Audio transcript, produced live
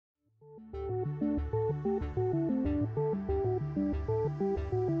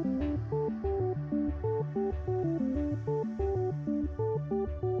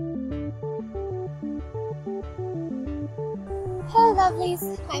Hello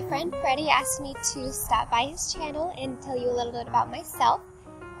lovelies, my friend Freddie asked me to stop by his channel and tell you a little bit about myself.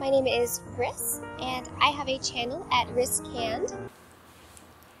 My name is Riss and I have a channel at RissCanned.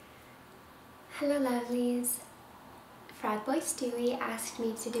 Hello lovelies, FragBoy Stewie asked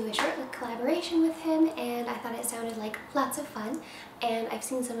me to do a short collaboration with him and I thought it sounded like lots of fun, and I've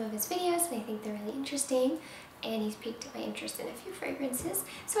seen some of his videos and I think they're really interesting, and he's piqued my interest in a few fragrances,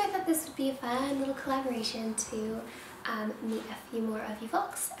 so I thought this would be a fun little collaboration to meet a few more of you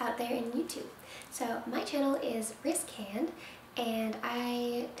folks out there in YouTube. So my channel is RissCanned and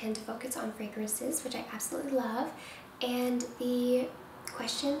I tend to focus on fragrances, which I absolutely love, and the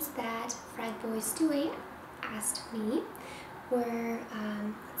questions that FragBoy Stewie asked me were,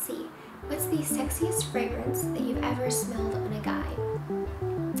 let's see, what's the sexiest fragrance that you've ever smelled on a guy?